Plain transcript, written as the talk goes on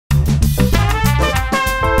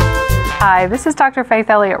Hi, this is Dr. Faith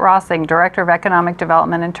Elliott Rossing, Director of Economic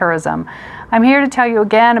Development and Tourism. I'm here to tell you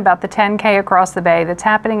again about the 10K Across the Bay that's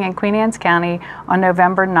happening in Queen Anne's County on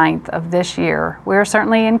November 9th of this year. We're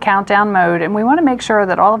certainly in countdown mode, and we want to make sure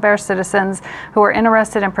that all of our citizens who are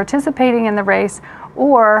interested in participating in the race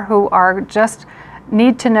or who are just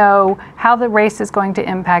need to know how the race is going to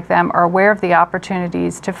impact them are aware of the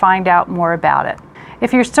opportunities to find out more about it.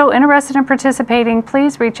 If you're still interested in participating,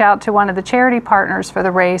 please reach out to one of the charity partners for the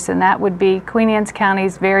race, and that would be Queen Anne's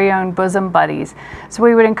County's very own Bosom Buddies. So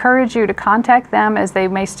we would encourage you to contact them, as they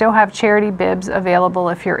may still have charity bibs available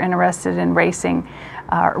if you're interested in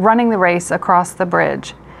running the race across the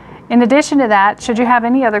bridge. In addition to that, should you have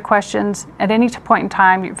any other questions at any point in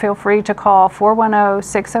time, feel free to call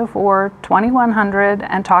 410-604-2100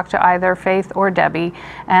 and talk to either Faith or Debbie,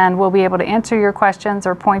 and we'll be able to answer your questions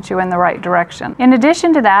or point you in the right direction. In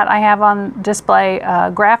addition to that, I have on display a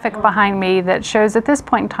graphic behind me that shows at this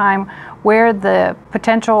point in time where the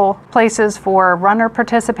potential places for runner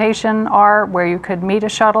participation are, where you could meet a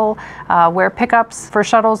shuttle, where pickups for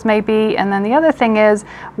shuttles may be, and then the other thing is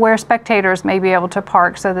where spectators may be able to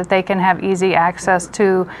park so that they can have easy access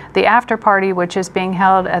to the after party, which is being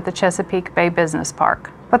held at the Chesapeake Bay Business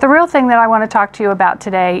Park. But the real thing that I want to talk to you about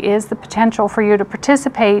today is the potential for you to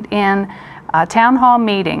participate in a town hall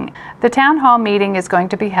meeting. The town hall meeting is going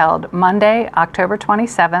to be held Monday, October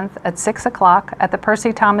 27th at 6 o'clock at the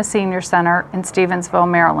Percy Thomas Senior Center in Stevensville,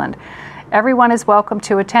 Maryland. Everyone is welcome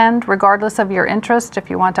to attend, regardless of your interest.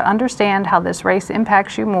 If you want to understand how this race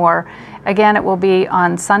impacts you more, again, it will be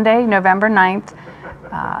on Sunday, November 9th.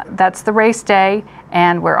 That's the race day,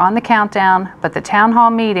 and we're on the countdown, but the town hall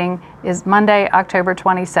meeting is Monday, October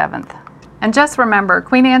 27th. And just remember,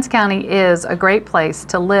 Queen Anne's County is a great place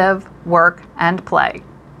to live, work, and play.